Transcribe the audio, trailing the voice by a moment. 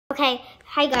Okay,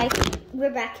 hi guys, we're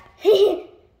back.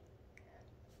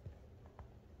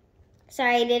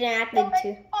 Sorry, I didn't act So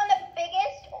too. on the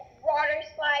biggest water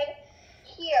slide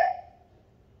here.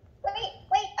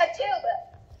 Wait, a tube.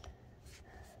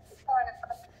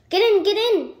 Get in, get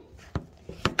in.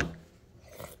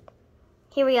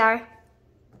 Here we are.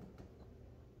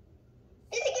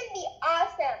 This is gonna be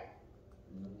awesome.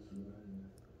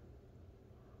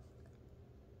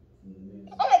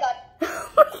 Oh my god.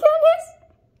 Oh my goodness.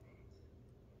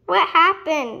 What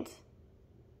happened?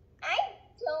 I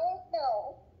don't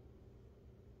know.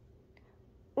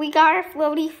 We got our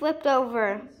floaty flipped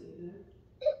over.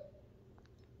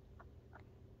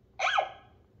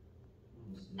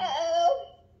 Uh-oh.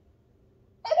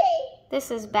 Okay.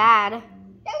 This is bad. That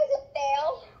was a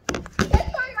fail. Let's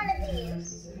find one of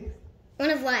these.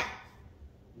 One of what?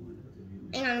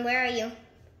 Hang on, where are you?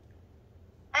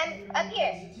 I'm up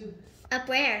here. Up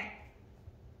where?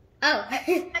 Oh.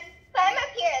 I'm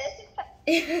up here.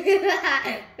 This is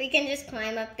fun. We can just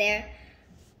climb up there.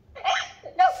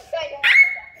 No,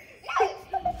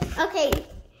 no. Okay.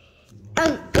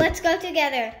 Let's go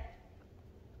together.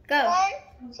 Go.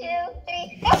 1, 2,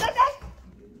 3. Go, go, go.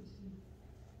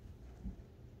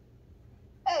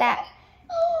 Oh, That. gosh.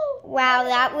 Wow,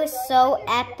 that was so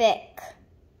epic.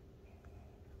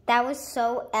 That was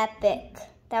so epic.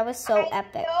 That was so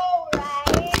epic. I know,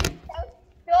 right? That was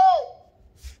dope.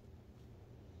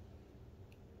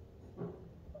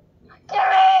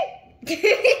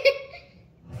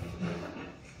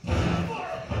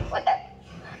 What the?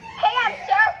 Hey, I'm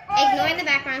surfing. Ignore the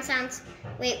background sounds.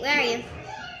 Wait, where are you?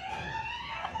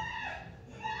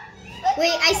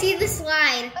 Wait, I see the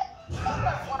slide.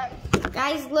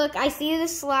 Guys, look, I see the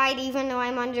slide even though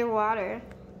I'm underwater.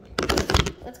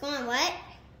 What's going on? What?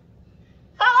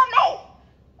 Follow me.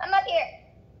 I'm up here.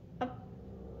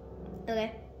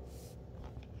 Okay.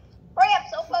 Hurry up,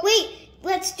 so close. Wait,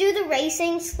 let's do the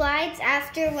racing slides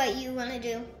after what you want to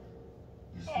do.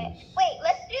 Okay. Wait,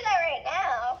 let's do that right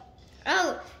now.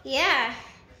 Oh, yeah.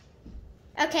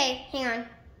 Okay, hang on.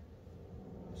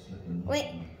 Wait,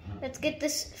 let's get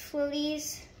this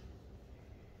floaties.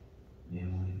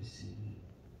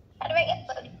 How do I get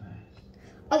floated?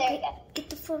 Oh, there we Okay, go. get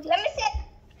the floaties. Let me sit.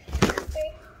 3,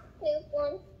 2,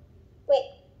 1. Wait.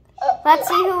 Oh. Let's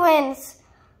see who wins.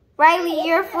 Riley,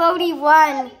 your floaty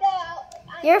won.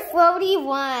 Your floaty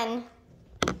won.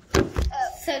 Oh.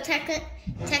 So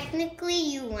technically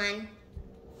you won.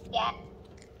 Yeah.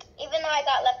 Even though I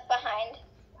got left behind.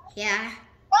 Yeah.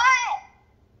 What?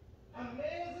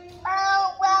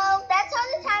 Oh, well, that's all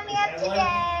the time we have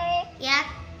today. Yeah?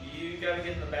 You gotta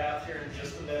get in the bath here in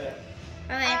just a minute.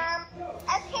 Okay.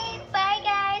 Okay, bye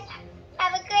guys.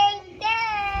 Have a great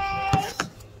day.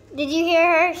 Did you hear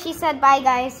her? She said bye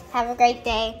guys. Have a great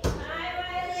day. Bye,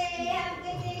 Riley. Have a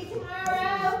good day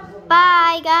tomorrow.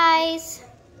 Bye guys.